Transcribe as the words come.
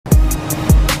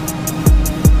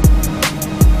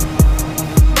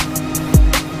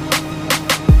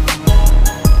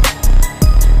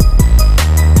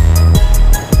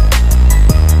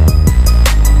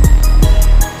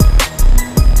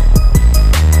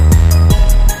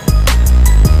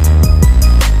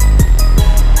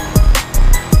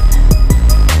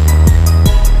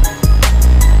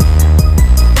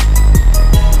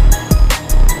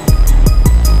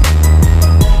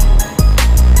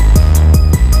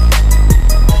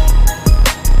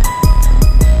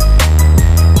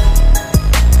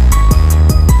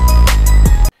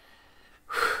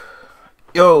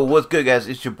Yo, what's good, guys?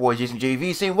 It's your boy Jason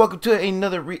JV saying welcome to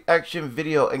another reaction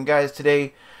video. And guys,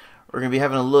 today we're gonna be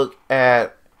having a look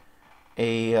at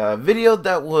a video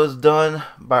that was done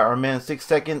by our man 6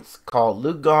 Seconds called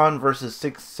Gawne versus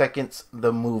 6 Seconds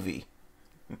the movie.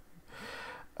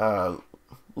 Little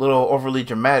overly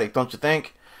dramatic, don't you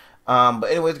think? But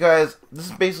anyways, guys, this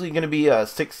is basically gonna be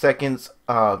 6 Seconds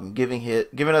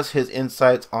giving us his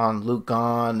insights on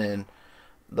Gawne and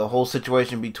the whole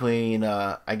situation between,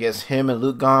 I guess, him and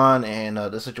Gawne, and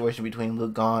the situation between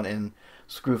Gawne and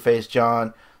Screwface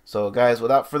John. So, guys,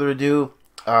 without further ado,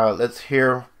 let's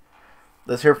hear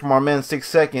from our man 6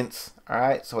 Seconds. All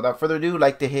right. So, without further ado,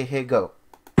 like to hit go.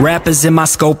 Rappers in my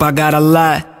scope, I got a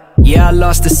lot. Yeah, I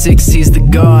lost the 6, he's the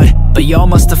god, but y'all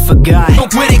must have forgot.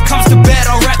 When it comes to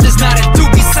battle rap, there's not a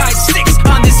dude besides 6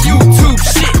 on this YouTube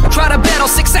shit. Try to battle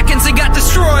 6 Seconds and got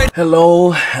destroyed.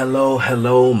 Hello,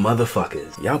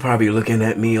 motherfuckers. Y'all probably looking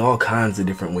at me all kinds of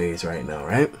different ways right now,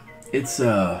 right? It's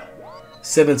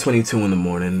 7:22 in the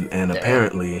morning, and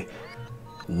apparently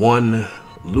one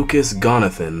Lucas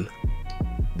Gawne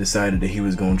decided that he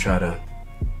was gonna try to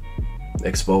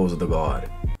expose the god.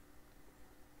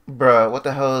 Bruh, what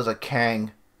the hell is a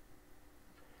Kang?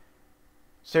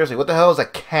 Seriously, what the hell is a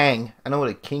Kang? I know what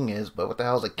a king is, but what the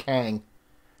hell is a Kang?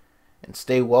 And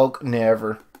stay woke,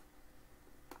 never.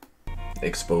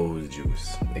 Exposed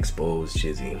juice, exposed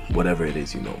chizzy, whatever it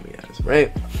is you know me as,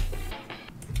 right?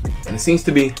 And it seems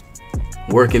to be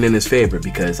working in his favor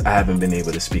because I haven't been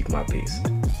able to speak my piece.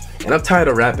 And I'm tired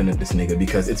of rapping at this nigga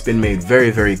because it's been made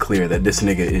very, very clear that this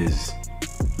nigga is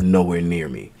nowhere near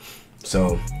me.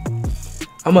 So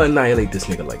I'm gonna annihilate this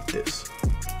nigga like this,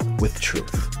 with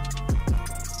truth.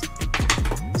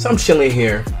 So I'm chilling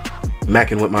here,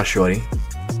 macking with my shorty.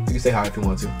 You can say hi if you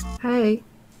want to. Hey.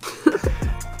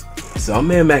 So I'm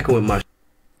macking with my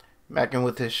Macking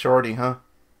with his shorty, huh?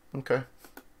 Okay.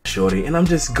 shorty, and I'm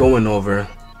just going over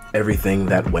everything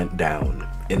that went down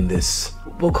in this.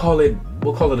 We'll call it a.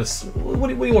 What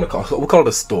do you want to call it? We'll call it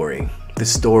a story. The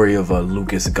story of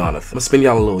Lucas Gawne. I'm gonna spin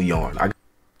y'all a little yarn.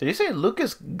 Did you say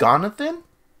Lucas Gawne?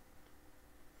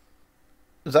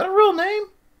 Is that a real name?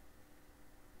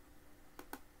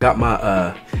 Got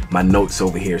my my notes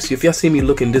over here. So if y'all see me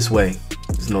looking this way,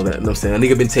 just know that, you know what I'm saying, a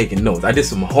nigga been taking notes. I did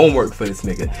some homework for this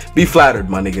nigga. Be flattered,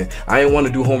 my nigga. I didn't want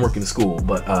to do homework in school,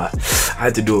 but I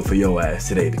had to do it for your ass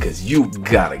today because you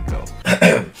gotta go.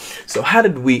 So how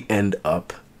did we end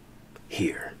up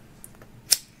here?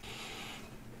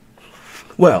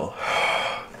 Well,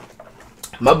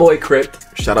 my boy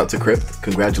Crypt, shout out to Crypt.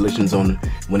 Congratulations on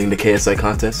winning the KSI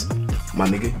contest. My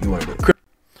nigga, you earned it.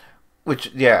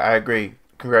 Which, yeah, I agree.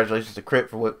 Congratulations to Crypt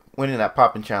for winning that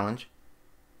popping challenge.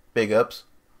 Big ups.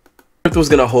 Crypt was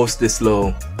gonna host this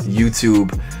little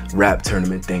YouTube rap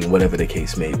tournament thing, whatever the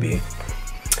case may be.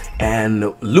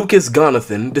 And Lucas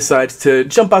Gawne decides to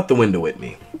jump out the window with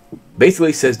me.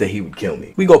 Basically says that he would kill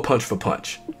me. We go punch for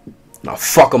punch. Now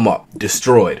fuck him up.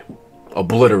 Destroyed.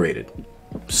 Obliterated.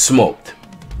 Smoked.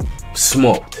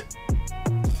 Smoked.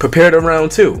 Prepared a round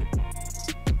 2.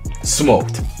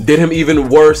 Smoked. Did him even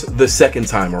worse the second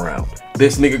time around.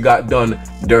 This nigga got done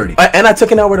dirty. And I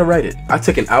took an hour to write it. I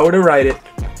took an hour to write it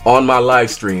on my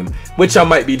live stream, which I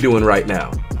might be doing right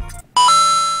now.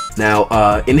 Now,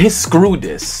 in his screw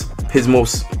diss, his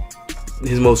most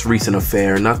recent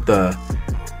affair, not the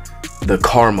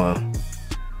karma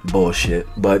bullshit,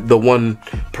 but the one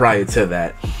prior to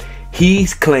that, he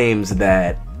claims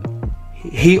that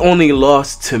he only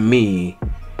lost to me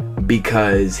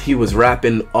because he was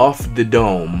rapping off the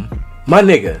dome. My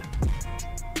nigga,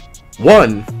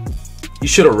 one, you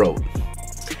should have wrote.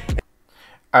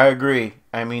 I agree.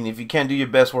 I mean, if you can't do your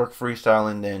best work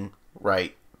freestyling, then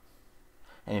write.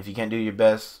 And if you can't do your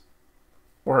best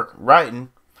work writing,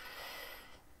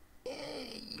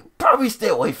 you probably stay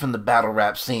away from the battle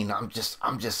rap scene. I'm just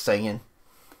saying.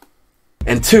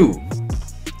 And 2,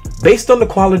 based on the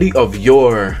quality of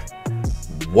your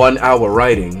 1 hour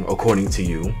writing, according to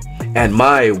you, and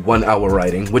my 1 hour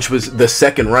writing, which was the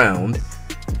second round,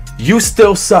 you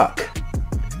still suck.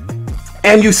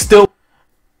 And you still...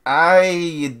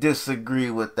 I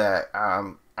disagree with that.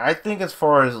 I think as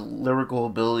far as lyrical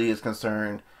ability is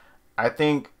concerned, I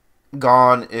think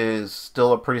Gawne is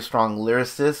still a pretty strong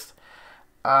lyricist.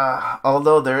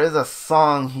 Although there is a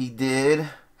song he did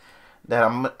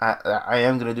that I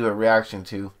am gonna do a reaction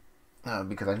to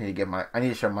because I need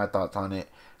to share my thoughts on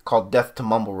it, called "Death to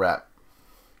Mumble Rap,"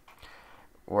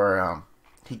 where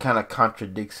he kind of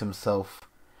contradicts himself,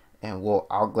 and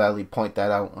I'll gladly point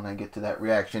that out when I get to that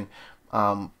reaction.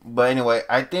 But anyway,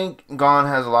 I think Gawne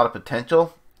has a lot of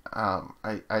potential.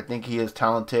 I think he is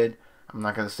talented. I'm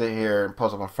not going to sit here and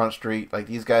post up on Front Street like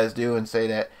these guys do and say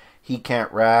that he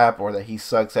can't rap or that he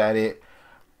sucks at it.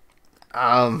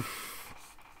 I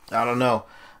don't know.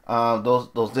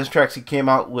 Those diss tracks he came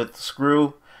out with,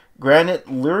 Screw, granted,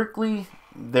 lyrically,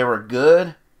 they were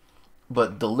good,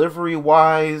 but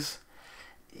delivery-wise,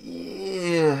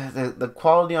 yeah, the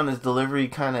quality on his delivery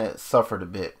kind of suffered a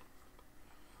bit.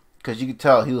 Because you could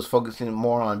tell he was focusing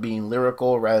more on being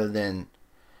lyrical rather than,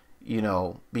 you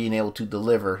know, being able to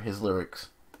deliver his lyrics.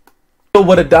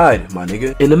 Would have died, my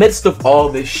nigga. In the midst of all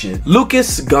this shit,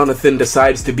 Lucas Gawne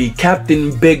decides to be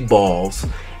Captain Big Balls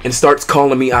and starts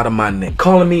calling me out of my name.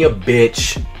 Calling me a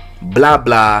bitch, blah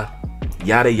blah,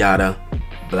 yada yada,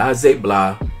 blase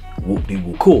blah, whoop de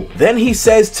whoop. Cool. Then he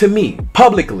says to me,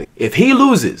 publicly, if he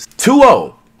loses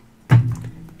 2-0,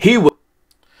 he will.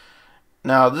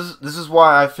 Now, this is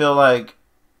why I feel like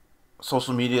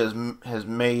social media has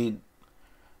made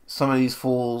some of these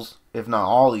fools, if not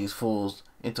all these fools,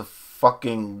 into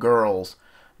fucking girls.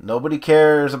 Nobody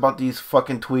cares about these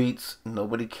fucking tweets.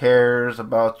 Nobody cares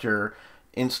about your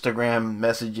Instagram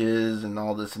messages and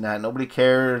all this and that. Nobody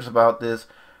cares about this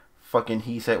fucking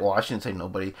he said. Well, I shouldn't say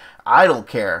nobody. I don't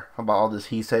care about all this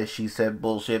he said, she said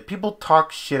bullshit. People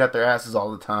talk shit at their asses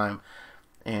all the time.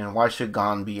 And why should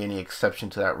Gawne be any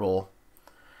exception to that rule?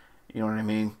 You know what I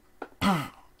mean?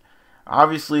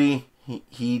 Obviously,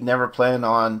 he never planned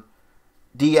on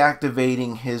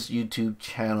deactivating his YouTube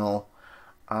channel.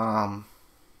 And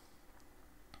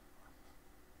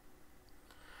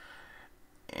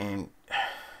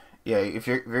yeah, if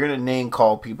you're gonna name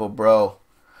call people, bro,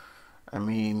 I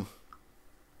mean,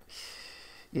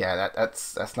 yeah,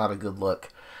 that's not a good look.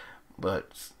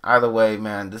 But either way,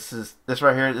 man, this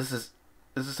right here, this is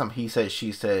some he said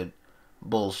she said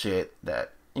bullshit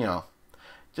that, you know,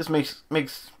 just makes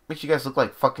you guys look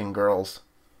like fucking girls.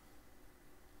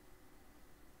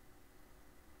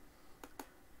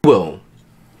 Will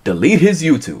delete his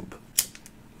YouTube.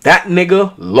 That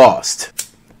nigga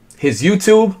lost. His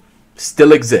YouTube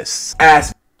still exists.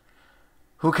 Ass.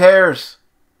 Who cares?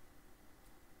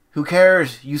 Who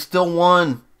cares? You still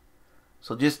won.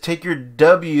 So just take your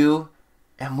W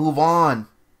and move on.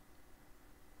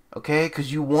 Okay?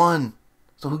 Because you won.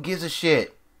 So who gives a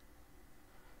shit?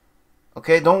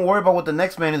 Okay? Don't worry about what the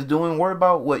next man is doing. Worry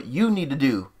about what you need to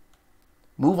do.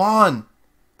 Move on.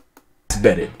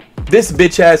 Betted. This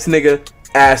bitch ass nigga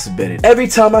ass betted. Every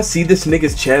time I see this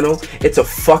nigga's channel, it's a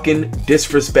fucking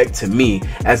disrespect to me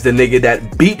as the nigga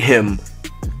that beat him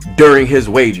during his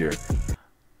wager.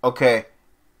 Okay.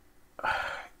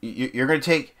 You're gonna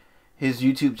take his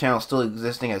YouTube channel still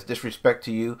existing as disrespect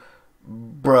to you?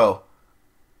 Bro,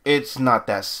 it's not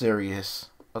that serious.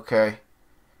 Okay?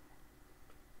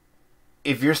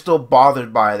 If you're still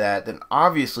bothered by that, then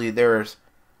obviously there's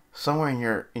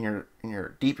somewhere in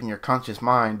your deep in your conscious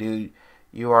mind, dude,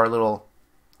 you are a little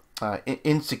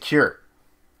insecure.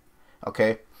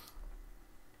 Okay?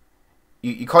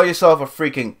 You call yourself a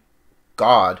freaking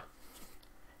god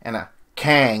and a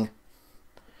Kang,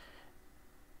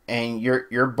 and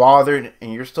you're bothered,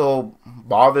 and you're still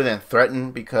bothered and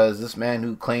threatened because this man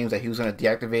who claims that he was going to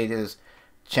deactivate his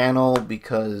channel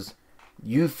because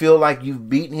you feel like you've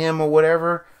beaten him or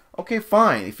whatever. Okay,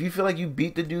 fine. If you feel like you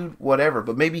beat the dude, whatever.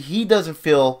 But maybe he doesn't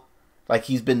feel like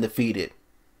he's been defeated.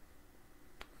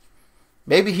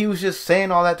 Maybe he was just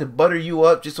saying all that to butter you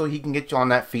up just so he can get you on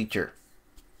that feature.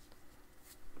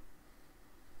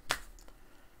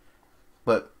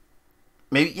 But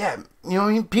maybe, yeah, you know what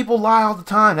I mean? People lie all the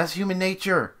time. That's human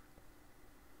nature.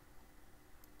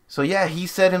 So yeah, he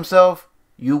said himself,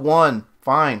 you won.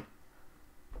 Fine.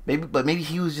 But maybe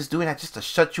he was just doing that just to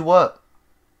shut you up.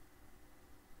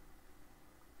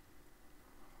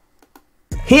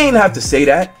 He ain't have to say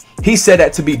that. He said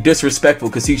that to be disrespectful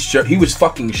because he was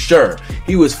fucking sure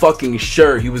he was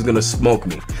gonna smoke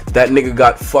me. That nigga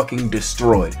got fucking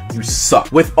destroyed. You suck.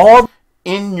 With all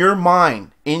in your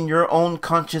mind, in your own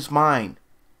conscious mind,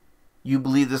 you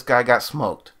believe this guy got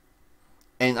smoked.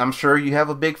 And I'm sure you have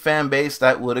a big fan base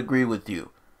that would agree with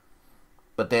you.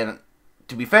 But then,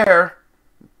 to be fair,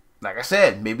 like I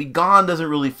said, maybe Gawne doesn't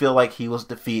really feel like he was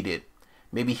defeated.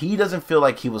 Maybe he doesn't feel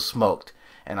like he was smoked.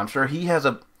 And I'm sure he has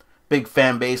a big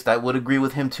fan base that would agree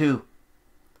with him too.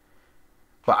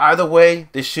 But either way,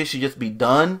 this shit should just be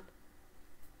done.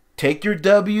 Take your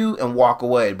W and walk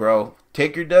away, bro.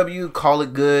 Take your W, call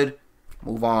it good,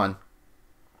 move on.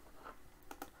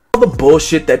 All the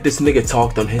bullshit that this nigga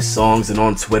talked on his songs and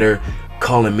on Twitter,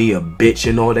 calling me a bitch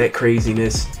and all that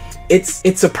craziness,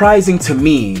 it's surprising to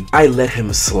me I let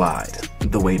him slide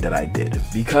the way that I did,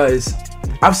 because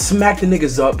I've smacked the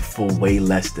niggas up for way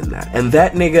less than that. And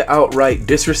that nigga outright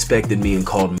disrespected me and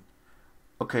called me.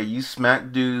 Okay, you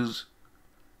smacked dudes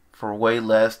for way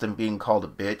less than being called a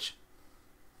bitch?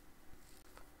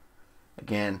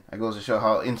 Again, that goes to show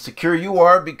how insecure you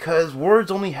are, because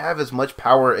words only have as much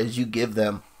power as you give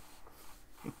them.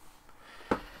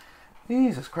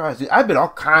 Jesus Christ, dude, I've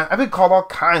been called all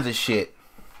kinds of shit.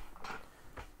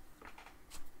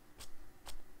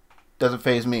 Doesn't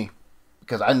faze me,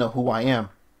 because I know who I am.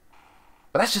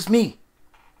 But that's just me.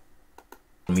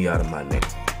 Me out of my name.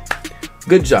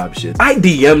 Good job, shit. I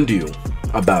DM'd you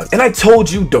about it, and I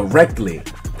told you directly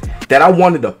that I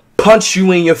wanted to punch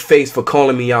you in your face for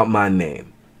calling me out my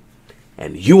name.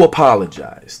 And you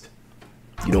apologized.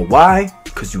 You know why?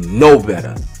 Because you know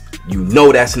better. You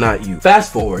know that's not you.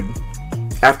 Fast forward,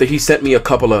 after he sent me a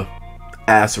couple of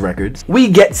ass records, we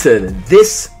get to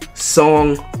this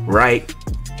song right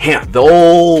here. The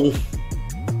old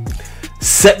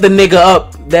set the nigga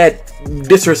up that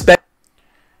disrespect.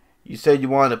 You said you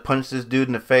wanted to punch this dude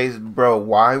in the face. Bro,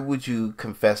 why would you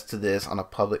confess to this on a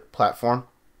public platform?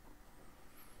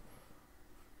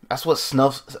 That's what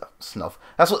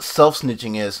That's what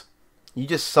self-snitching is. You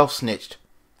just self-snitched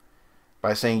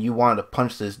by saying you wanted to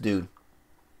punch this dude.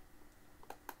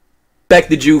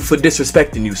 Respected you for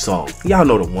disrespecting you song. Y'all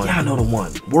know the one. Y'all know the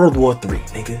one. World War III,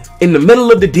 nigga. In the middle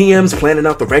of the DMs planning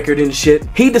out the record and shit,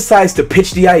 he decides to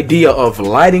pitch the idea of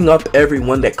lighting up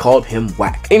everyone that called him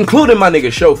whack, including my nigga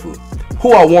Shofu,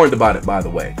 who I warned about it, by the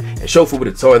way. And Shofu would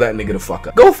have tore that nigga the fuck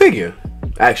up. Go figure.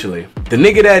 Actually, the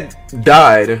nigga that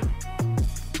died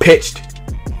pitched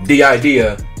the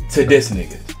idea to this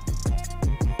nigga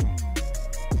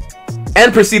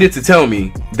and proceeded to tell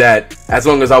me that as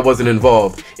long as I wasn't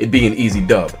involved, it'd be an easy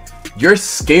dub. You're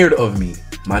scared of me,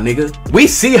 my nigga. We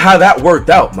see how that worked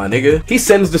out, my nigga. He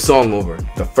sends the song over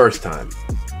the first time.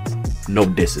 No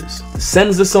disses.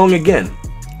 Sends the song again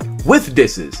with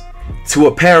disses to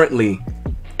apparently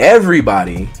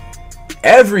everybody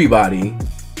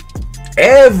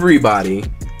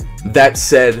that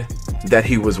said that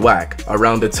he was whack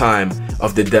around the time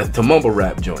of the Death to Mumble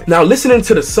Rap joint. Now, listening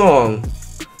to the song,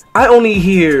 I only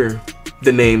hear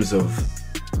the names of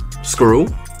Screw,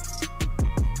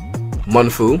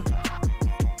 Munfu,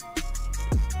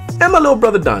 and my little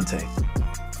brother Dante.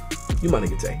 You my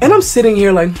nigga Tay. And I'm sitting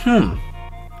here like,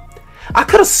 I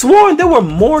could have sworn there were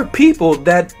more people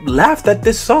that laughed at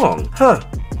this song. Huh.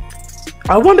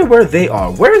 I wonder where they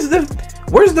are. Where's the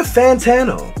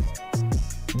Fantano?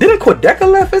 Didn't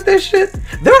Quadeca laugh at this shit?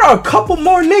 There are a couple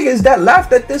more niggas that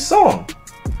laughed at this song.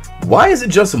 Why is it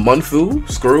just Munfu,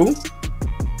 Screw,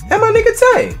 and my nigga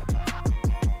Tay?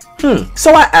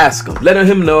 So I asked him, letting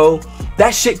him know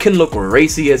that shit can look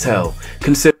racy as hell.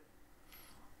 Consider.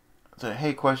 So,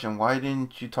 hey, question. Why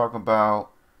didn't you talk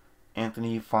about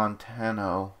Anthony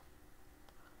Fontano?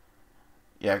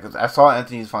 Yeah, because I saw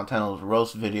Anthony Fontano's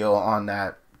roast video on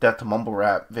that Death to Mumble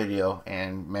Rap video,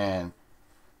 and man,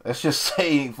 let's just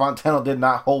say Fontano did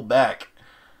not hold back.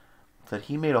 Said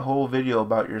he made a whole video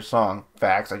about your song.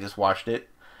 Facts, I just watched it.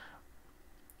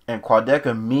 And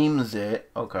Quadeca memes it.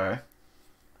 Okay.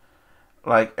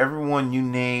 Like, everyone you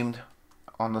named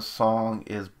on the song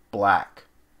is black.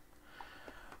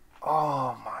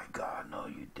 Oh my god, no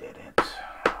you didn't.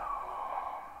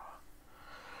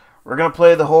 We're gonna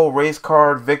play the whole race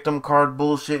card, victim card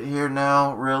bullshit here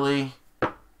now, really?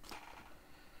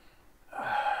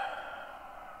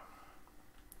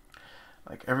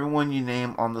 Like, everyone you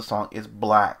name on the song is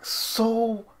black.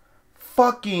 So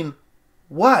fucking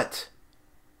what?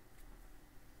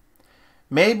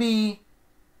 Maybe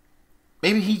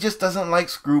he just doesn't like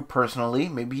Screw personally.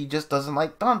 Maybe he just doesn't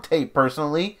like Dante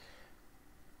personally.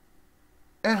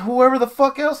 And whoever the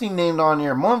fuck else he named on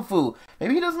here, Munfu,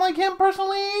 maybe he doesn't like him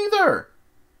personally either.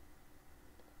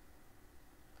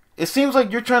 It seems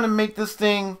like you're trying to make this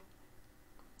thing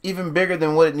even bigger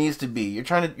than what it needs to be.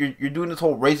 You're doing this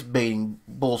whole race baiting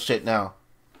bullshit now.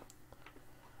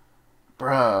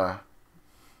 Bruh.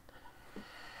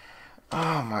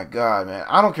 Oh my god, man.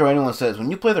 I don't care what anyone says. When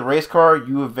you play the race card,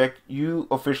 you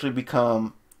officially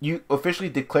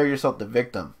declare yourself the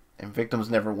victim. And victims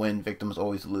never win, victims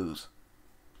always lose.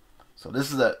 So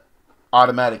this is a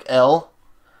automatic L.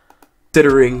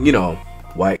 Considering, you know,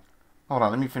 white. Hold on,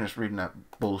 let me finish reading that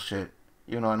bullshit.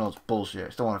 Even though I know it's bullshit,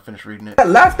 I still want to finish reading it. I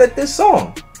laughed at this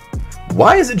song.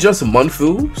 Why is it just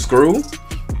Munfu, Screw,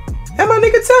 and my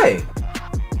nigga Tay?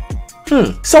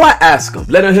 So I asked him,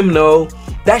 letting him know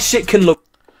that shit can look.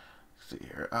 Let's see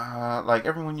here. Like,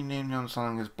 everyone you named on the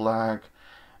song is black.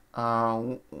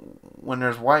 When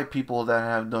there's white people that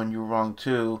have done you wrong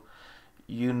too,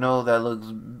 you know that looks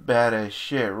bad as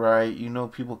shit, right? You know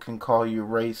people can call you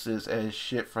racist as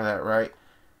shit for that, right?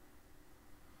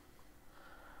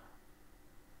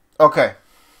 Okay.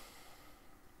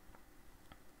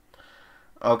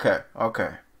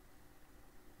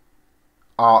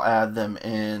 I'll add them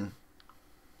in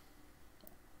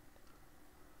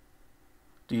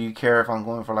Do you care if I'm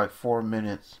going for like 4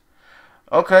 minutes?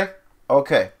 Okay.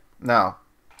 Okay. Now,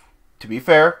 to be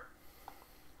fair,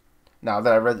 now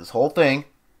that I read this whole thing,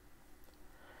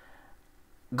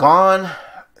 Gawne,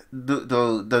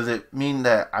 does it mean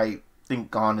that I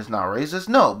think Gawne is not racist?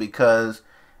 No, because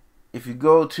if you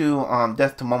go to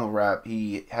Death to Mumble Rap,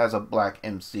 he has a black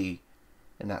MC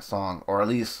in that song, or at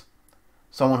least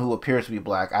someone who appears to be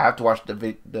black. I have to watch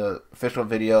the official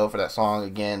video for that song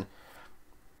again,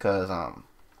 because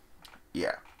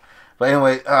yeah. But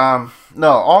anyway,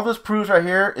 no, all this proves right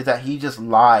here is that he just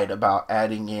lied about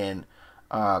adding in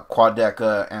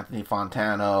Quadeca, Anthony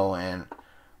Fontano, and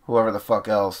whoever the fuck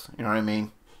else. You know what I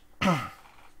mean? Let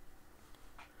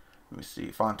me see.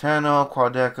 Fontano,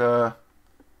 Quadeca.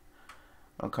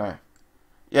 Okay.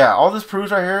 Yeah, all this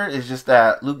proves right here is just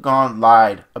that Luke Gawne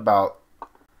lied about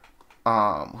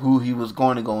who he was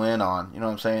going to go in on. You know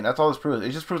what I'm saying? That's all this proves.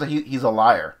 It just proves that he's a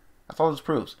liar. That's all this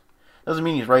proves. Doesn't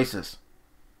mean he's racist.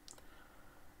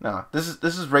 No, this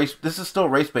is race. This is still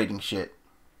race baiting shit.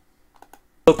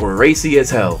 Look racy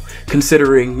as hell,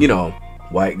 considering, you know,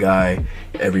 white guy,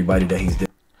 everybody that he's.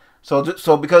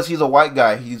 So because he's a white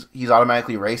guy, he's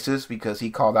automatically racist because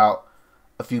he called out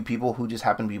a few people who just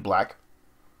happen to be black.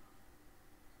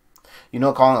 You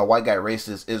know, calling a white guy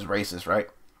racist is racist, right?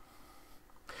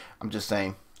 I'm just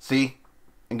saying. See,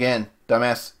 again,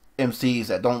 dumbass MCs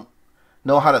that don't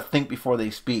know how to think before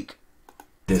they speak.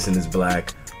 This and is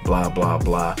black, blah blah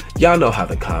blah. Y'all know how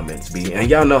the comments be, and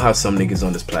y'all know how some niggas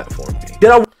on this platform be.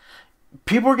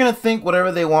 People are gonna think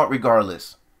whatever they want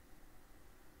regardless.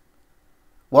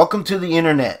 Welcome to the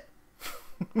internet.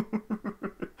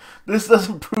 This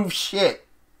doesn't prove shit.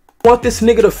 Want this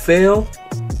nigga to fail?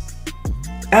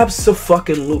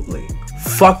 Abso-fucking-lutely.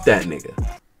 Fuck that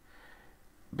nigga.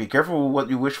 Be careful with what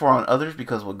you wish for on others,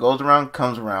 because what goes around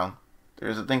comes around.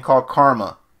 There's a thing called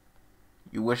karma.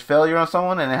 You wish failure on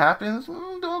someone and it happens,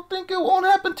 don't think it won't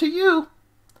happen to you.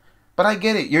 But I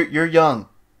get it. You're young.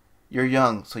 You're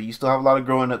young, so you still have a lot of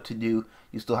growing up to do.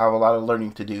 You still have a lot of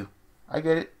learning to do. I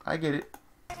get it. I get it.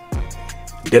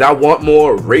 Did I want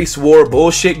more race war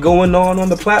bullshit going on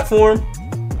the platform?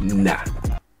 Nah.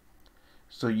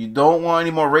 So you don't want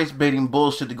any more race baiting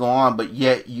bullshit to go on, but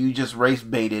yet you just race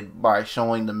baited by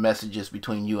showing the messages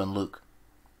between you and Luke.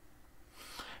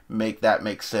 Make that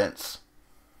make sense.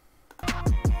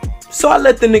 So I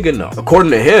let the nigga know.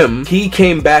 According to him, he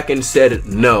came back and said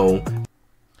no.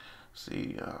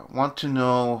 See, want to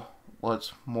know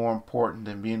what's more important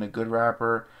than being a good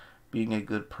rapper, being a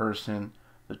good person.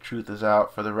 The truth is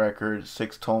out. For the record,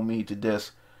 Six told me to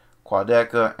diss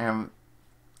Quadeca and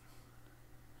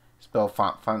he spelled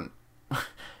Fontano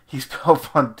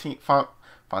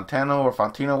or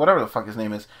Fontino, whatever the fuck his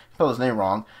name is. He spelled his name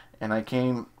wrong, and I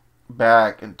came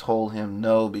back and told him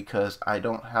no because I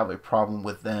don't have a problem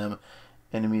with them.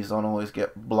 Enemies don't always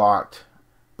get blocked,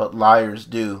 but liars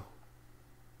do.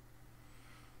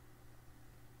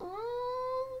 Yeah,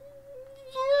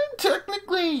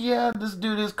 technically, yeah, this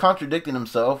dude is contradicting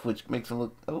himself, which makes him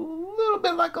look a little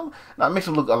bit like a... Not makes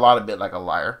him look a lot of bit like a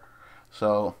liar.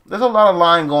 So, there's a lot of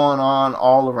lying going on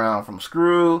all around, from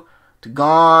Screw to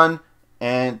Gawne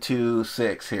and to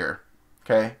Six here.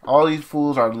 Okay? All these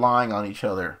fools are lying on each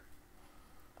other.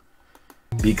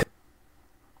 Because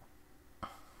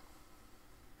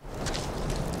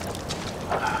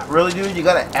really, dude? You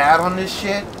gotta add on this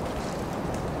shit?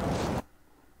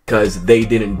 Because they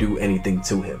didn't do anything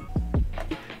to him.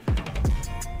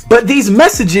 But these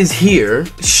messages here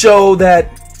show that,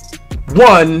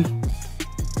 one,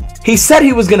 he said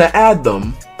he was going to add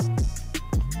them,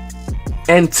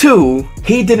 and two,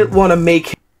 he didn't want to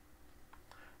make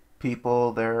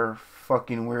people, they're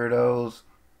fucking weirdos.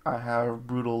 I have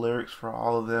brutal lyrics for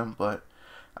all of them, but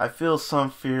I feel some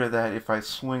fear that if I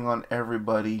swing on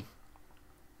everybody,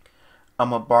 I'm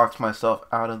gonna box myself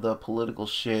out of the political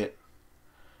shit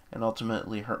and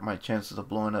ultimately hurt my chances of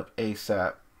blowing up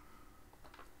ASAP.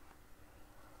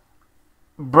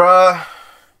 Bruh,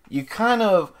 you kind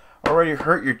of already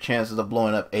hurt your chances of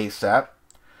blowing up ASAP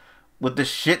with the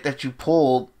shit that you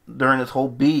pulled during this whole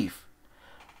beef.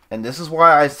 And this is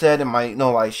why I said in my,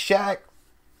 like Shaq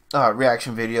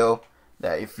reaction video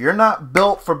that if you're not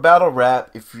built for battle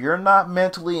rap, if you're not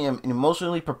mentally and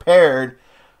emotionally prepared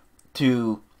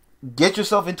to get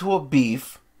yourself into a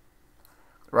beef,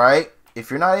 right? If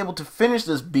you're not able to finish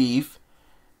this beef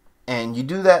and you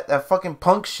do that fucking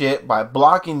punk shit by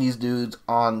blocking these dudes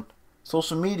on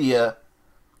social media,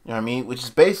 you know what I mean? Which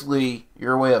is basically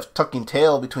your way of tucking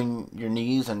tail between your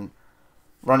knees and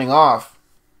running off.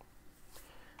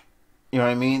 You know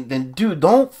what I mean? Then, dude,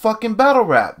 don't fucking battle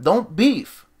rap. Don't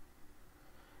beef.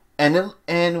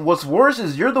 And what's worse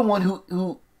is you're the one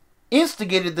who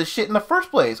instigated the shit in the first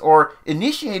place, or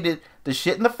initiated the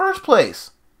shit in the first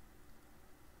place.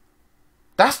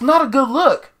 That's not a good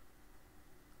look.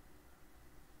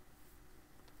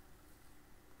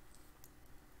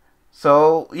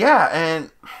 So, yeah,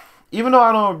 and even though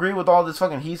I don't agree with all this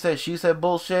fucking he said, she said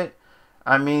bullshit,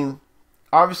 I mean,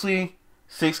 obviously,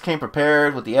 6 came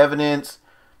prepared with the evidence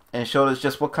and showed us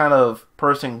just what kind of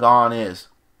person Gawne is.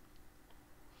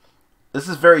 This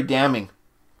is very damning.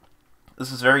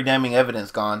 This is very damning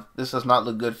evidence, Gawne. This does not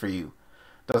look good for you.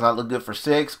 Does not look good for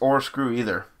 6 or Screw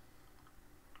either.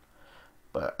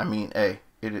 But, I mean, hey,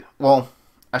 well,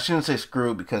 I shouldn't say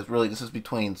Screw because really this is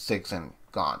between 6 and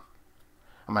Gawne.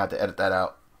 I'm going to have to edit that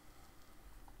out.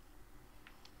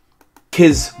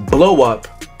 His blow up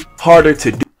harder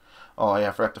to do. Oh, yeah,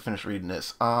 I forgot to finish reading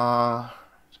this. I'm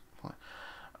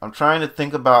trying to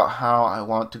think about how I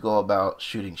want to go about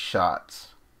shooting shots.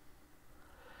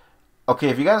 Okay,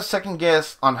 if you got a second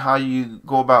guess on how you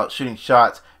go about shooting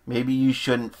shots, maybe you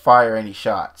shouldn't fire any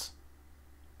shots.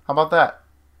 How about that?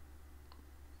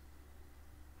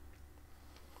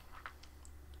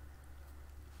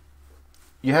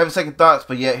 You have second thoughts,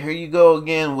 but yet here you go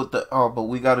again with the, oh, but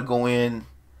we got to go in.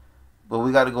 But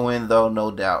we got to go in, though,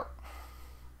 no doubt.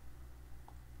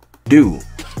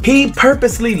 He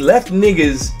purposely left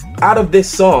niggas out of this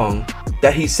song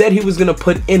that he said he was gonna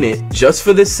put in it just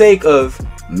for the sake of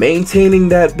maintaining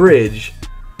that bridge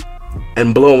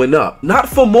and blowing up. Not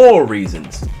for moral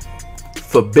reasons,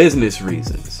 for business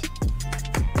reasons.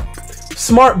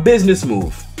 Smart business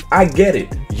move. I get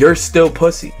it. You're still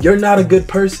pussy. You're not a good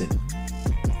person.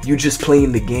 You just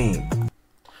playing the game.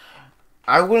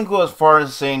 I wouldn't go as far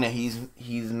as saying that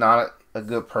he's not a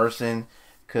good person.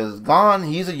 Because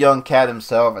Gawne, he's a young cat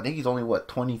himself. I think he's only, what,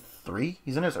 23?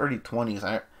 He's in his early 20s.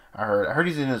 I heard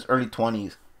he's in his early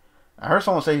 20s. I heard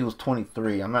someone say he was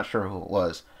 23. I'm not sure who it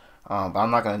was. But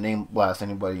I'm not going to name blast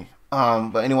anybody.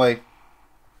 But anyway,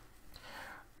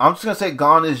 I'm just going to say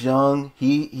Gawne is young.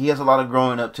 He has a lot of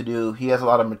growing up to do. He has a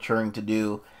lot of maturing to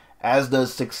do. As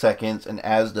does 6 Seconds and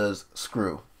as does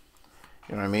Screw.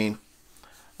 You know what I mean?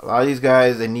 A lot of these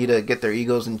guys, they need to get their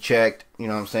egos in check. You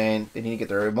know what I'm saying? They need to get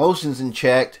their emotions in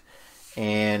check.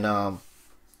 And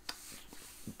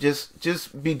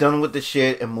just be done with the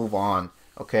shit and move on.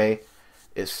 Okay?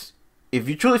 If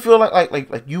you truly feel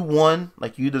like you won,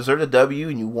 like you deserve a W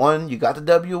and you won, you got the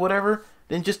W or whatever,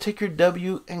 then just take your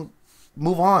W and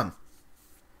move on.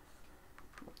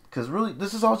 Because really,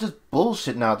 this is all just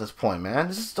bullshit now at this point, man.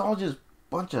 This is all just a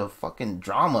bunch of fucking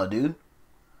drama, dude.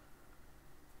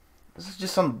 This is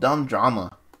just some dumb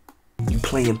drama. You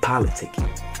playing politics.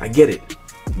 I get it.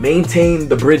 Maintain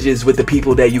the bridges with the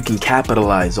people that you can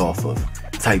capitalize off of.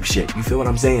 Type shit. You feel what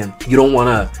I'm saying? You don't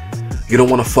wanna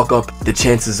fuck up the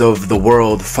chances of the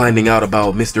world finding out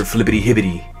about Mr. Flippity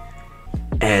Hibbity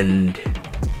and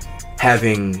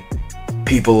having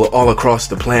people all across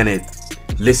the planet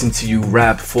listen to you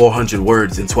rap 400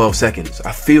 words in 12 seconds.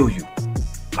 I feel you.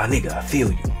 My nigga, I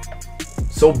feel you.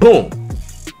 So boom.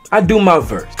 I do my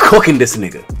verse, cooking this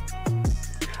nigga.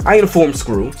 I inform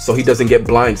Screw so he doesn't get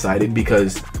blindsided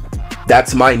because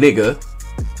that's my nigga,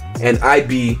 and I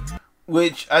be.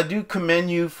 Which I do commend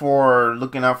you for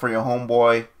looking out for your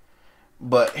homeboy,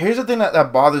 but here's the thing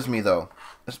that bothers me though.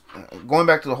 Going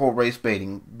back to the whole race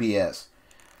baiting BS.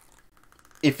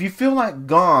 If you feel like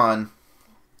Gawne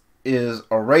is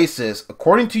a racist,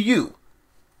 according to you,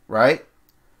 right?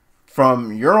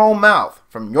 From your own mouth,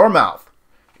 from your mouth.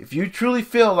 If you truly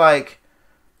feel like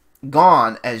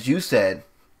Gawne, as you said,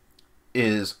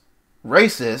 is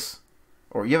racist,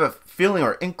 or you have a feeling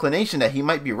or inclination that he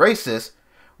might be racist,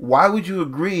 why would you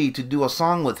agree to do a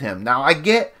song with him? Now I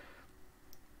get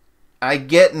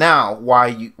now why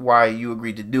you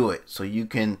agreed to do it, so you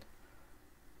can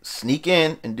sneak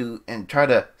in and try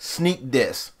to sneak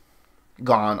diss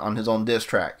Gawne on his own diss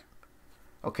track.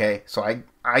 Okay, so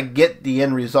I get the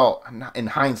end result in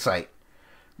hindsight,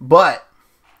 but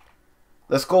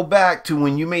let's go back to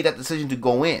when you made that decision to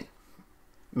go in.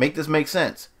 Make this make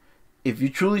sense. If you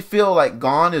truly feel like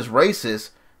Gawne is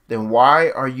racist, then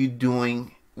why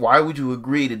would you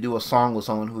agree to do a song with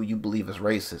someone who you believe is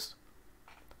racist?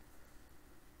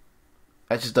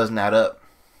 That just doesn't add up.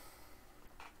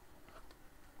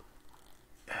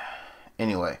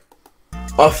 Anyway.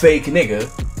 A fake nigga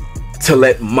to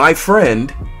let my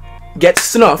friend get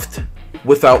snuffed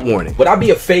without warning. Would I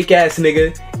be a fake ass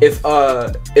nigga if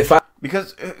I...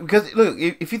 Because look,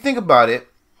 if you think about it,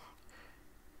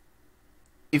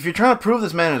 if you're trying to prove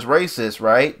this man is racist,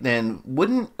 right, then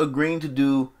wouldn't agreeing to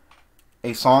do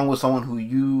a song with someone who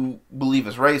you believe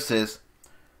is racist,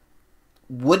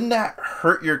 wouldn't that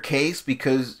hurt your case?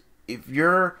 Because if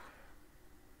you're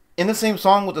in the same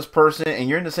song with this person and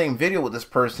you're in the same video with this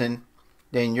person,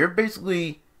 then you're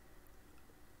basically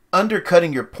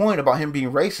undercutting your point about him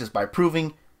being racist by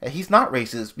proving that he's not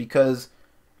racist because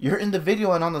you're in the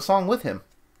video and on the song with him.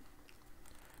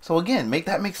 So again, make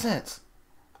that make sense.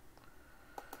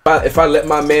 If I let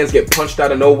my mans get punched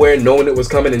out of nowhere knowing it was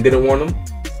coming and didn't warn them?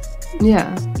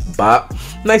 Yeah. Bop.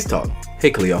 Nice talk.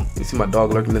 Hey Cleo, you see my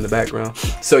dog lurking in the background?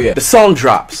 So yeah, the song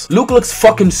drops. Luke looks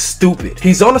fucking stupid.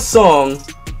 He's on a song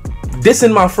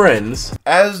dissing my friends.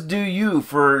 As do you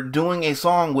for doing a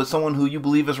song with someone who you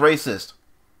believe is racist.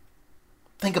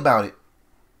 Think about it.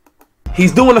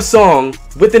 He's doing a song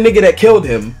with the nigga that killed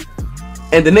him,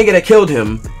 and the nigga that killed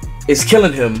him is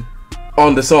killing him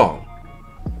on the song.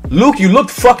 Luke, you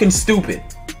look fucking stupid.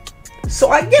 So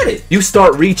I get it. You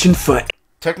start reaching for...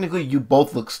 Technically, you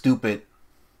both look stupid.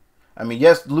 I mean,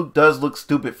 yes, Luke does look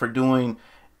stupid for doing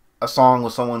a song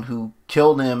with someone who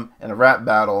killed him in a rap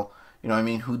battle. You know what I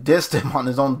mean? Who dissed him on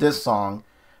his own diss song.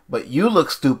 But you look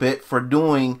stupid for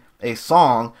doing a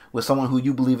song with someone who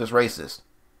you believe is racist.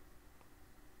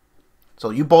 So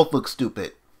you both look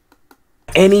stupid.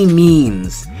 Any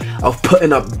means of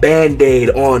putting a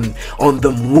band-aid on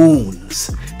the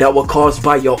wounds that were caused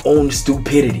by your own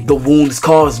stupidity. The wounds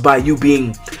caused by you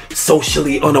being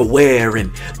socially unaware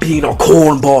and being a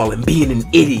cornball and being an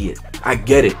idiot. I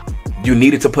get it. You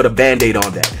needed to put a band-aid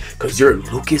on that because you're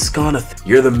Lucas Gawne.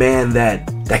 You're the man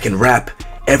that can rap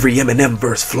every Eminem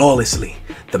verse flawlessly.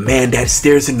 The man that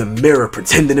stares in the mirror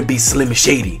pretending to be Slim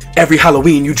Shady. Every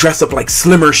Halloween you dress up like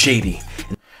Slimmer Shady.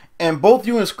 And both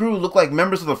you and Screw look like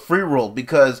members of the Free World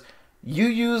because you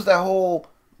use that whole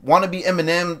wannabe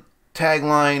Eminem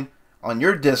tagline on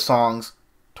your diss songs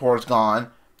towards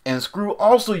Gawne, and Screw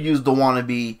also used the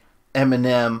wannabe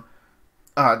Eminem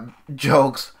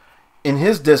jokes in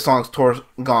his diss songs towards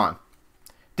Gawne.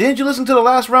 Didn't you listen to the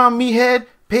last round, meathead?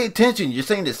 Pay attention. You're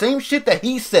saying the same shit that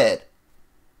he said.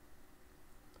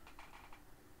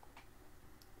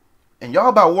 And y'all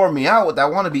about wore me out with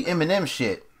that wannabe Eminem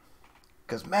shit.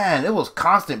 Because, man, it was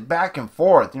constant back and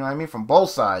forth, you know what I mean, from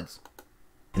both sides.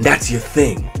 And that's your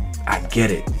thing. I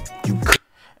get it.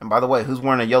 And by the way, who's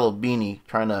wearing a yellow beanie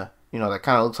trying to, you know, that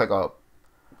kind of looks like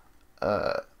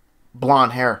a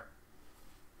blonde hair.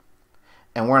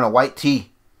 And wearing a white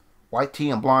tee. White tee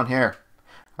and blonde hair.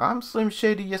 I'm Slim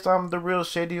Shady. Yes, I'm the real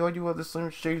Shady. All you other Slim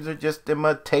Shadys are just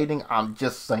imitating. I'm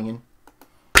just saying.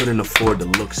 Couldn't afford to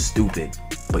look stupid,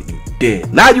 but you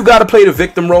did. Now you gotta play the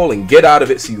victim role and get out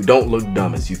of it so you don't look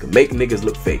dumb, as you can make niggas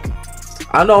look fake.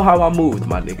 I know how I moved,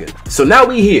 my nigga. So now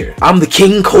we here. I'm the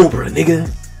King Cobra, nigga.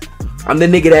 I'm the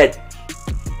nigga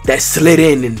that slid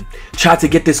in and tried to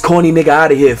get this corny nigga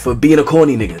out of here for being a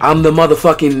corny nigga. I'm the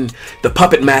motherfucking, the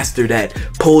puppet master that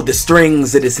pulled the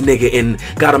strings of this nigga and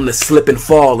got him to slip and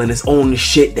fall in his own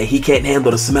shit that he can't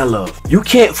handle the smell of. You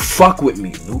can't fuck with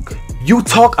me, Luke. You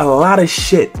talk a lot of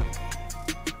shit.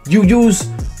 You use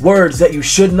words that you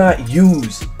should not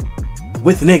use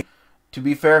with niggas. To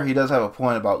be fair, he does have a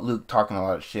point about Luke talking a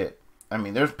lot of shit. I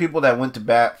mean, there's people that went to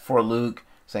bat for Luke,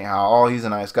 saying how, oh, he's a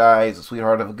nice guy, he's a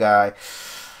sweetheart of a guy.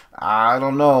 I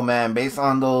don't know, man. Based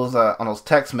on those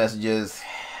text messages,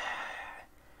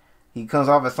 he comes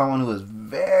off as someone who is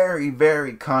very,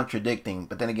 very contradicting.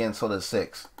 But then again, so does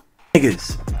Six.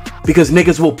 Niggas. Because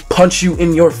niggas will punch you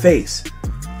in your face.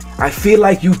 I feel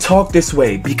like you talk this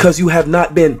way because you have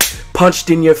not been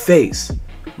punched in your face.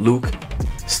 Luke,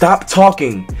 stop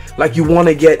talking like you want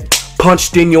to get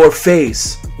punched in your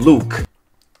face, Luke.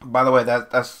 By the way,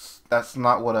 that's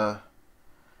not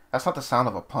the sound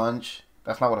of a punch.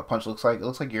 That's not what a punch looks like. It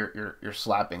looks like you're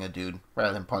slapping a dude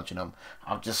rather than punching him.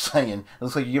 I'm just saying. It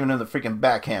looks like you're giving him the freaking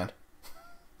backhand.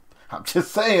 I'm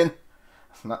just saying.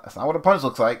 That's not what a punch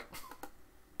looks like.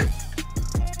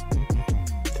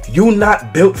 You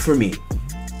not built for me.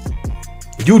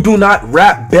 You do not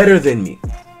rap better than me.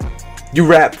 You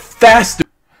rap faster.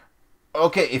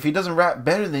 Okay, if he doesn't rap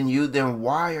better than you, then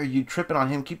why are you tripping on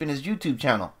him keeping his YouTube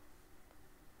channel?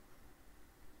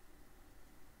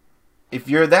 If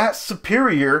you're that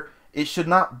superior, it should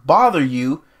not bother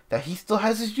you that he still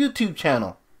has his YouTube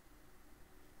channel.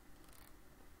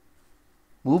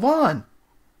 Move on.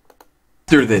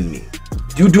 Better than me.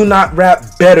 You do not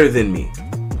rap better than me.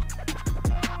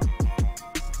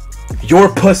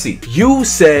 You're pussy. You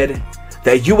said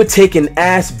that you would take an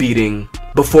ass beating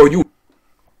before you.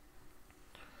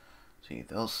 See,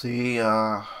 they'll see.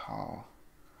 I'll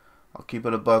keep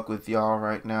it a buck with y'all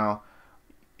right now.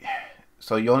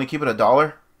 So you only keep it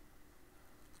 $1?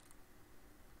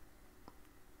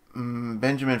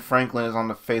 Benjamin Franklin is on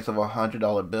the face of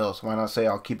 $100 bill, so why not say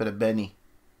I'll keep it a Benny?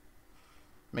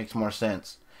 Makes more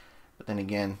sense. But then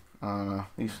again, I don't know.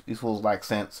 These fools lack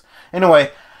sense.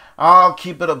 Anyway, I'll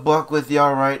keep it a buck with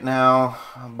y'all right now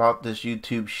about this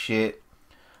YouTube shit.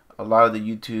 A lot of the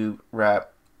YouTube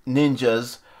rap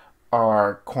ninjas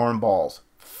are cornballs.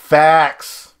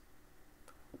 Facts.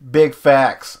 Big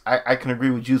facts. I can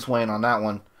agree with Juice Wayne on that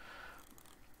one.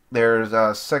 There's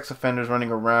sex offenders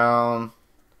running around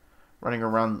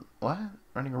what?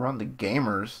 Running around the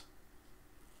gamers.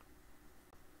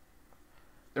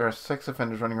 There are sex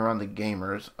offenders running around the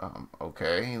gamers.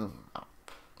 Okay.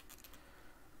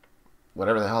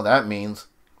 Whatever the hell that means.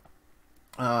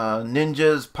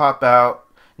 Ninjas pop out.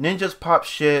 Ninjas pop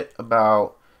shit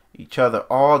about each other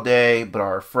all day, but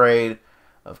are afraid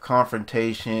of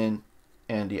confrontation.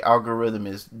 And the algorithm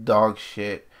is dog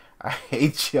shit. I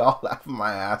hate y'all, laughing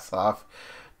my ass off.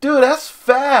 Dude, that's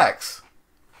facts.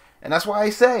 And that's why I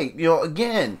say, you know,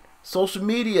 again, social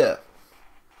media.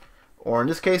 Or in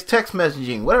this case, text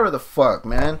messaging. Whatever the fuck,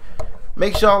 man.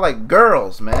 Makes y'all like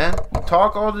girls, man. You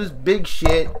talk all this big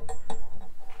shit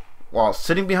while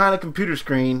sitting behind a computer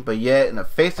screen, but yet in a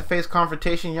face-to-face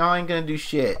confrontation, y'all ain't gonna do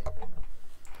shit.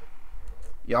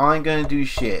 Y'all ain't gonna do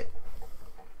shit.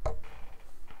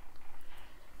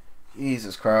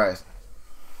 Jesus Christ.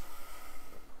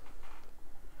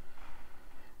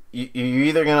 You're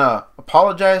either gonna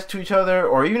apologize to each other,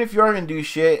 or even if you are gonna do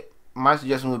shit, my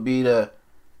suggestion would be to,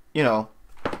 you know,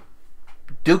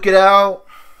 duke it out,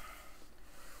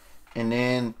 and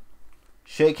then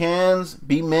shake hands,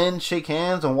 be men, shake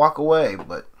hands, and walk away.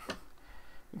 But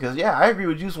because yeah, I agree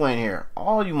with Juice Wayne here.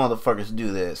 All you motherfuckers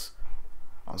do this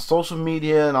on social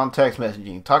media and on text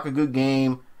messaging. Talk a good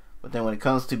game, but then when it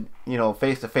comes to, you know,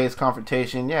 face-to-face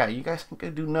confrontation, yeah, you guys ain't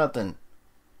gonna do nothing.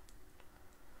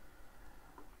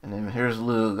 And then here's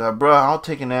Luke. Bruh, I'll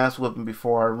take an ass whooping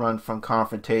before I run from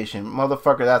confrontation.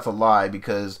 Motherfucker, that's a lie,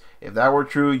 because if that were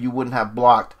true, you wouldn't have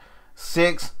blocked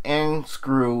Six and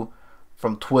Screw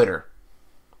from Twitter.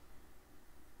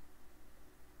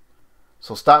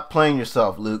 So stop playing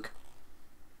yourself, Luke.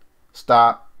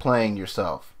 Stop playing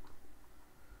yourself.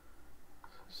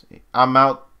 See, I'm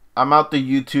out the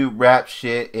YouTube rap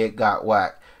shit. It got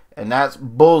whacked. And that's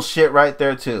bullshit right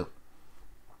there too.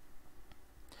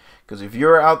 Because if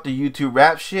you're out the YouTube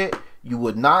rap shit, you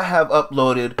would not have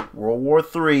uploaded World War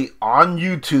III on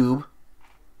YouTube,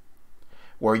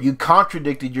 where you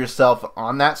contradicted yourself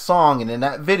on that song and in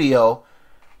that video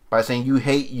by saying you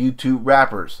hate YouTube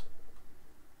rappers.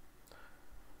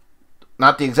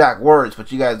 Not the exact words,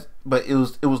 but it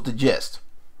was the gist.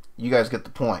 You guys get the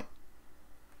point.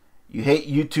 You hate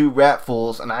YouTube rap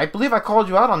fools, and I believe I called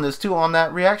you out on this too on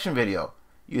that reaction video.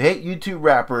 You hate YouTube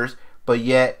rappers, but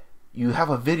yet you have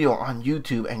a video on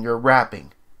YouTube and you're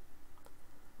rapping,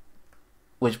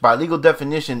 which by legal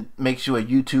definition makes you a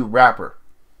YouTube rapper.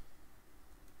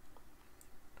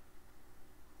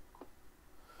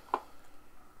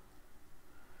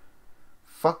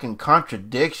 Fucking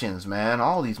contradictions, man.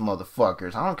 All these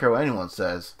motherfuckers. I don't care what anyone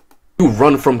says. You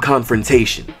run from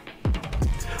confrontation,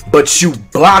 but you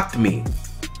blocked me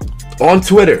on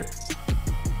Twitter.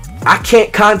 I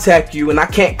can't contact you and I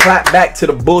can't clap back to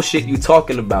the bullshit you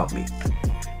talking about me.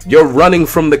 You're running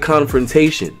from the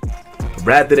confrontation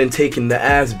rather than taking the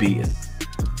ass beating.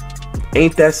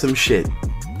 Ain't that some shit?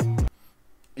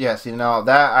 Yeah, see, now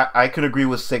that I could agree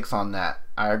with Six on that.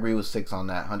 I agree with Six on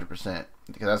that 100%,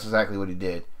 because that's exactly what he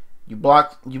did. You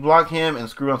block him and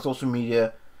Screw on social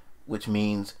media, which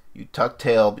means you tucked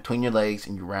tail between your legs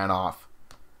and you ran off,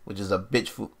 which is a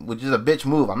bitch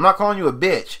move. I'm not calling you a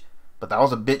bitch, but that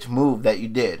was a bitch move that you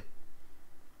did,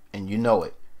 and you know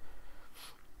it.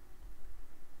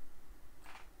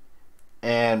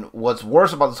 And what's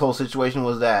worse about this whole situation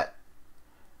was that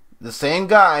the same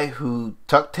guy who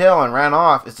tucked tail and ran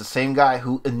off is the same guy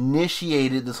who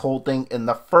initiated this whole thing in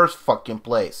the first fucking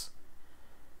place.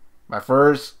 By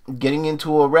first getting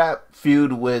into a rap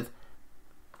feud with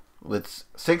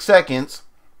 6 seconds,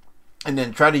 and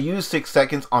then try to use 6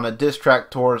 seconds on a diss track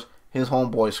towards his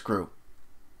homeboy Screw.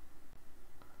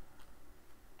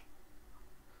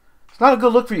 It's not a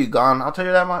good look for you, Gawne. I'll tell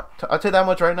you that much. I'll tell you that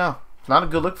much right now. It's not a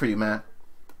good look for you, man.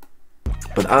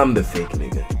 But I'm the fake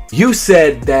nigga. You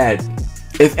said that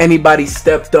if anybody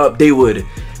stepped up, they would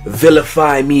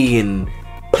vilify me and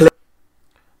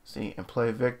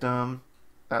play victim.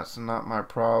 That's not my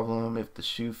problem. If the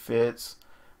shoe fits,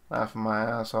 laughing my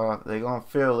ass off. They gonna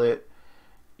feel it.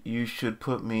 You should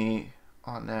put me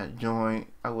on that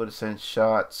joint. I would have sent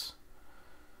shots.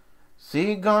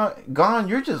 See, Gawne,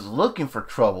 you're just looking for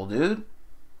trouble, dude.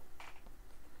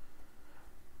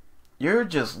 You're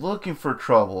just looking for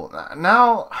trouble.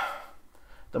 Now,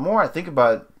 the more I think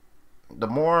about it, the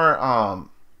more I'm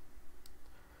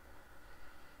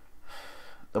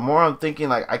thinking,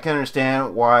 like, I can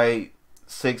understand why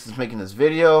Six is making this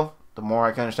video. the more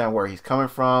I can understand where he's coming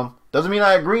from. Doesn't mean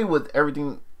I agree with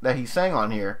everything that he's saying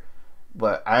on here,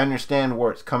 but I understand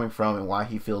where it's coming from and why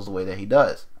he feels the way that he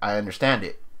does. I understand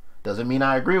it. Doesn't mean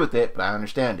I agree with it, but I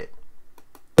understand it.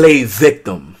 Play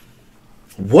victim.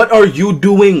 What are you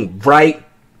doing right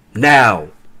now,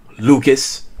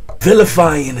 Lucas?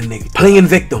 Vilifying a nigga. Playing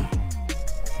victim.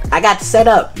 I got set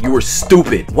up. You were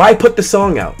stupid. Why put the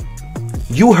song out?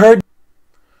 You heard.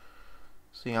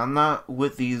 See, I'm not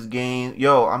with these games.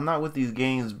 Yo, I'm not with these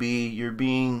games, B. You're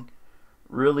being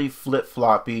really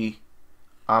flip-floppy.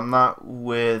 I'm not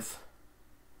with...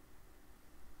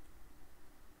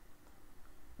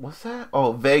 What's that?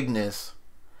 Oh, vagueness.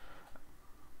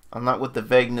 I'm not with the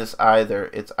vagueness either.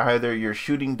 It's either you're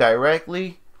shooting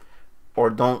directly or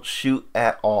don't shoot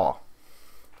at all.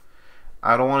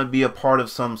 I don't want to be a part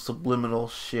of some subliminal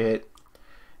shit.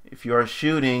 If you are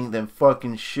shooting, then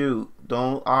fucking shoot.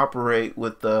 Don't operate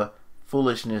with the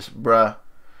foolishness, bruh.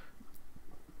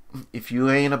 If you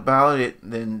ain't about it,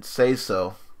 then say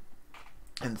so.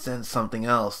 And send something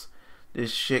else.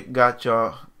 This shit got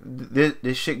y'all.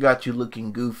 This shit got you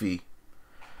looking goofy.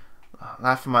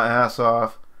 Laughing my ass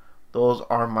off. Those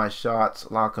are my shots.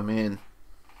 Lock them in.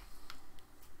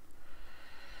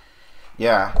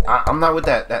 Yeah, I'm not with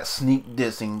that sneak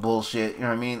dissing bullshit. You know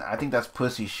what I mean? I think that's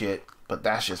pussy shit. But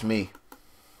that's just me.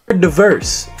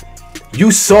 Diverse.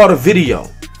 You saw the video.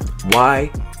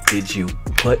 Why did you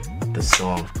put the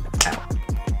song out?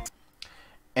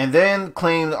 And then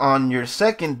claimed on your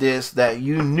second diss that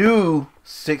you knew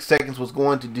 6 Seconds was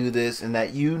going to do this and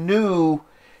that you knew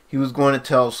he was going to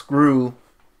tell Screw,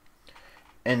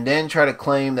 and then try to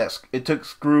claim that it took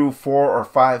Screw 4 or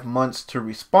 5 months to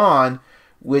respond,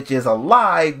 which is a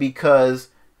lie, because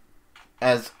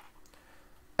as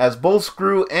both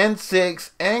Screw and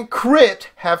Six and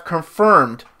Crypt have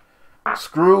confirmed,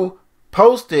 Screw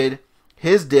posted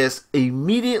his diss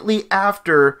immediately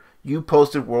after you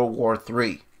posted World War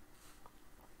III.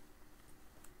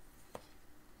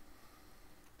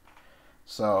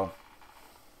 So,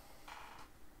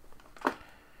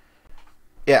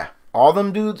 yeah, all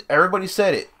them dudes, everybody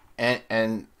said it.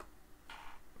 And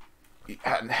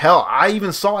hell, I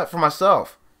even saw it for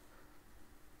myself.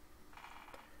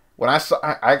 When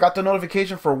I got the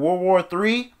notification for World War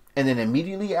III, and then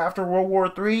immediately after World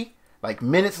War III, like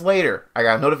minutes later, I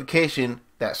got a notification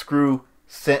that Screw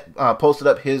posted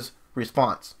up his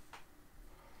response.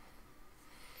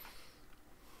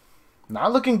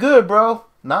 Not looking good, bro.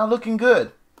 Not looking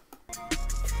good.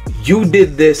 You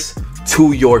did this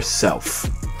to yourself.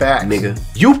 Facts. Nigga.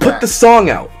 You put the song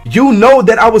out. You know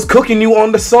that I was cooking you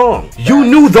on the song. Facts. You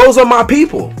knew those are my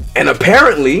people. And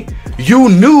apparently, you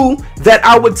knew that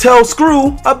I would tell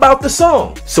Screw about the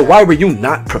song. So why were you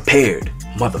not prepared,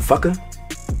 motherfucker?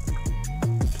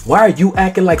 Why are you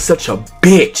acting like such a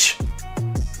bitch,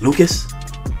 Lucas?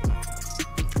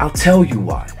 I'll tell you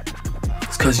why.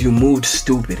 It's cause you moved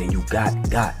stupid and you got,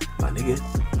 my nigga.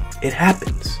 It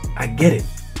happens. I get it.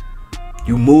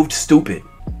 You moved stupid.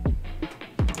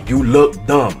 You look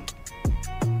dumb.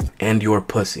 And you're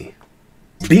pussy.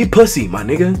 Be pussy, my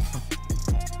nigga.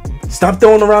 Stop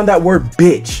throwing around that word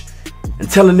bitch and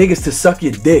telling niggas to suck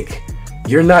your dick.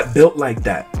 You're not built like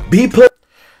that. Be pussy.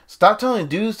 Stop telling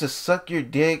dudes to suck your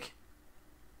dick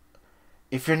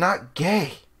if you're not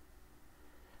gay.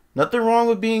 Nothing wrong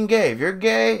with being gay. If you're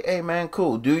gay, hey man,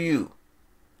 cool, do you.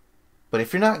 But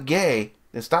if you're not gay,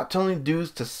 then stop telling dudes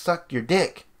to suck your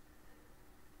dick.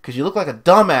 Because you look like a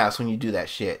dumbass when you do that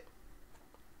shit.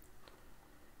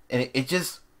 And it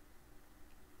just...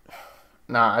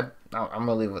 Nah, I'm going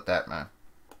to leave it with that, man.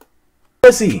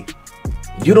 Pussy.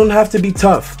 You don't have to be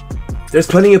tough. There's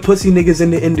plenty of pussy niggas in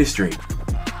the industry.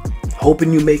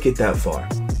 Hoping you make it that far.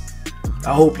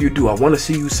 I hope you do. I want to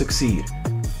see you succeed.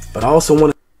 But I also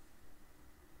want to...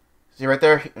 See right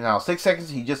there? Now, 6 Seconds,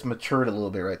 he just matured a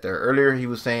little bit right there. Earlier, he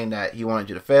was saying that he wanted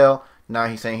you to fail. Now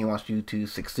he's saying he wants you to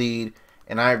succeed.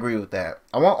 And I agree with that.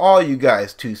 I want all you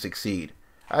guys to succeed.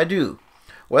 I do.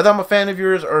 Whether I'm a fan of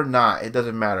yours or not, it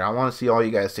doesn't matter. I want to see all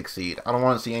you guys succeed. I don't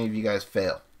want to see any of you guys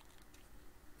fail.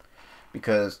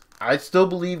 Because I still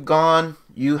believe, Gawne,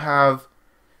 you have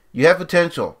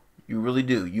potential. You really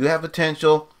do. You have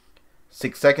potential.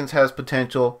 6 Seconds has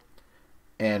potential.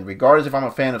 And regardless if I'm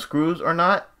a fan of Screws or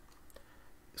not,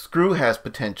 Screw has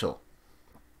potential.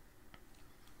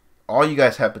 All you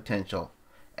guys have potential.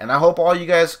 And I hope all you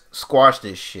guys squash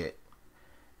this shit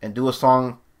and do a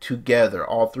song together,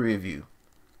 all three of you.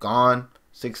 Gawne,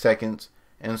 6 Seconds,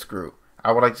 and Screw.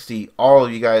 I would like to see all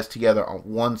of you guys together on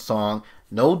one song.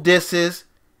 No disses.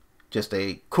 Just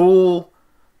a cool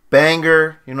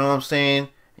banger, you know what I'm saying?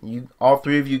 And you, all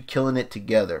three of you killing it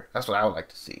together. That's what I would like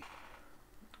to see.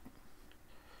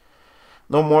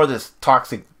 No more of this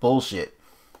toxic bullshit.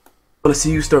 I want to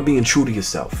see you start being true to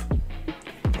yourself.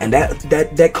 And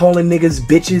that calling niggas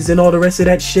bitches and all the rest of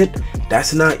that shit,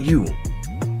 that's not you.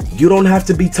 You don't have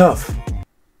to be tough.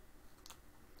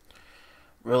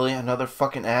 Really? Another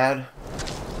fucking ad?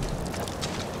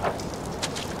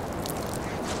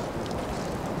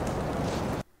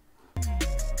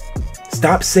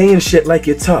 Stop saying shit like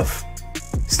you're tough.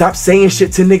 Stop saying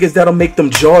shit to niggas that'll make them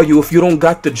jaw you if you don't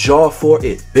got the jaw for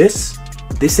it. This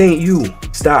ain't you.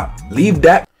 Stop. Leave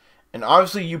that. And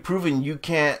obviously you proven you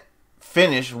can't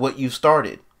finish what you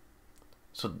started.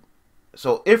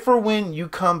 So if or when you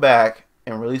come back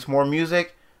and release more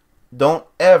music, don't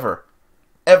ever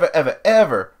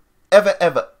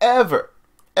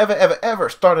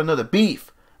start another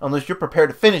beef unless you're prepared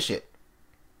to finish it.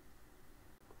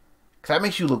 Cause that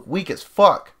makes you look weak as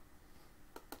fuck.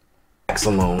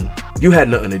 Alone. You had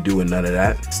nothing to do with none of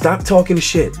that. Stop talking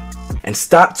shit. And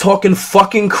stop talking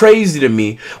fucking crazy to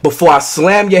me before I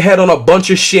slam your head on a bunch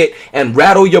of shit and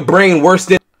rattle your brain worse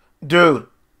than... Dude.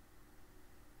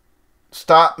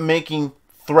 Stop making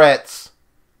threats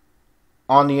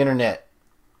on the internet.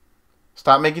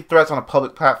 Stop making threats on a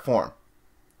public platform.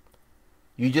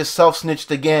 You just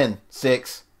self-snitched again,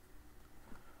 6.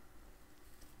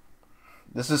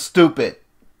 This is stupid.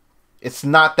 It's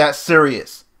not that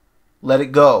serious. Let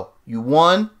it go. You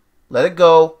won. Let it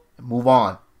go and move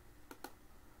on.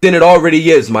 Then it already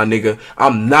is, my nigga.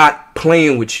 I'm not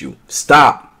playing with you.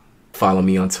 Stop. Follow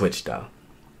me on Twitch, though.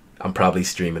 I'm probably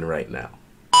streaming right now.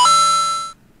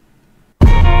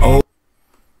 Oh.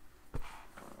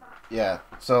 Yeah.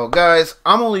 So, guys,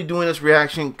 I'm only doing this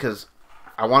reaction because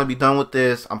I want to be done with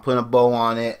this. I'm putting a bow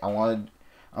on it.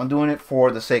 I'm doing it for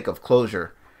the sake of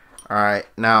closure. Alright,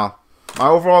 now, my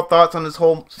overall thoughts on this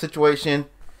whole situation.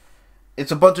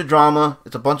 It's a bunch of drama.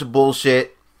 It's a bunch of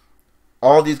bullshit.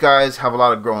 All these guys have a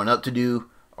lot of growing up to do.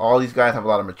 All these guys have a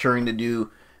lot of maturing to do.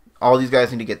 All these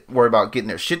guys need to worry about getting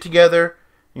their shit together.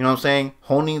 You know what I'm saying?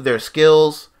 Honing their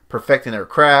skills, perfecting their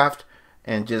craft,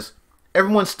 and just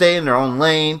everyone stay in their own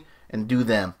lane and do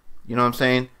them. You know what I'm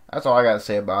saying? That's all I gotta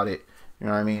say about it. You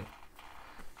know what I mean?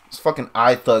 This fucking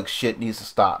iThug shit needs to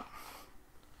stop.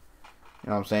 You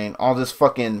know what I'm saying? All this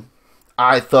fucking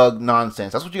iThug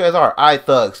nonsense. That's what you guys are.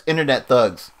 iThugs. Internet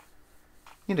thugs.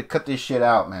 You need to cut this shit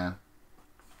out, man.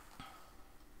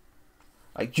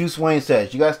 Like Juice Wayne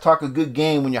says, you guys talk a good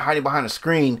game when you're hiding behind a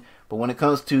screen, but when it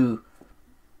comes to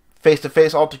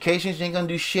face-to-face altercations, you ain't gonna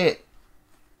do shit.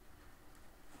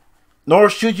 Nor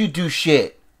should you do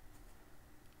shit.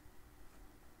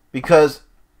 Because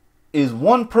is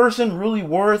one person really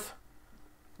worth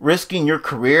risking your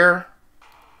career?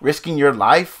 Risking your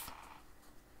life?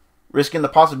 Risking the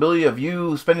possibility of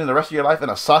you spending the rest of your life in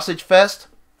a sausage fest?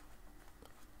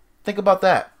 Think about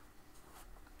that.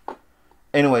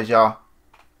 Anyways, y'all.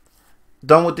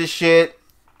 Done with this shit.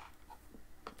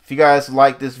 If you guys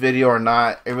like this video or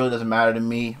not, it really doesn't matter to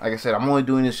me. Like I said, I'm only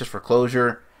doing this just for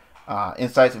closure.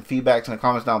 Insights and feedbacks in the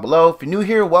comments down below. If you're new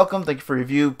here, welcome. Thank you for your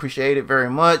review. Appreciate it very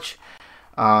much.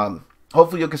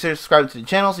 Hopefully you'll consider subscribing to the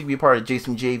channel so you can be part of the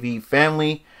Jason JV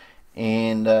family.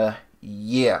 And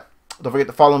yeah, don't forget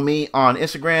to follow me on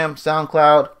Instagram,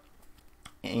 SoundCloud,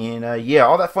 and yeah,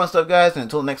 all that fun stuff, guys. And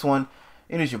until the next one,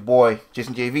 it is your boy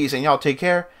Jason JV saying y'all take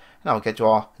care, and I'll catch you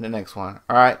all in the next one.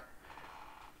 All right,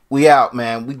 we out,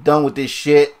 man. We done with this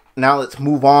shit. Now let's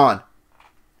move on.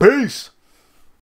 Peace.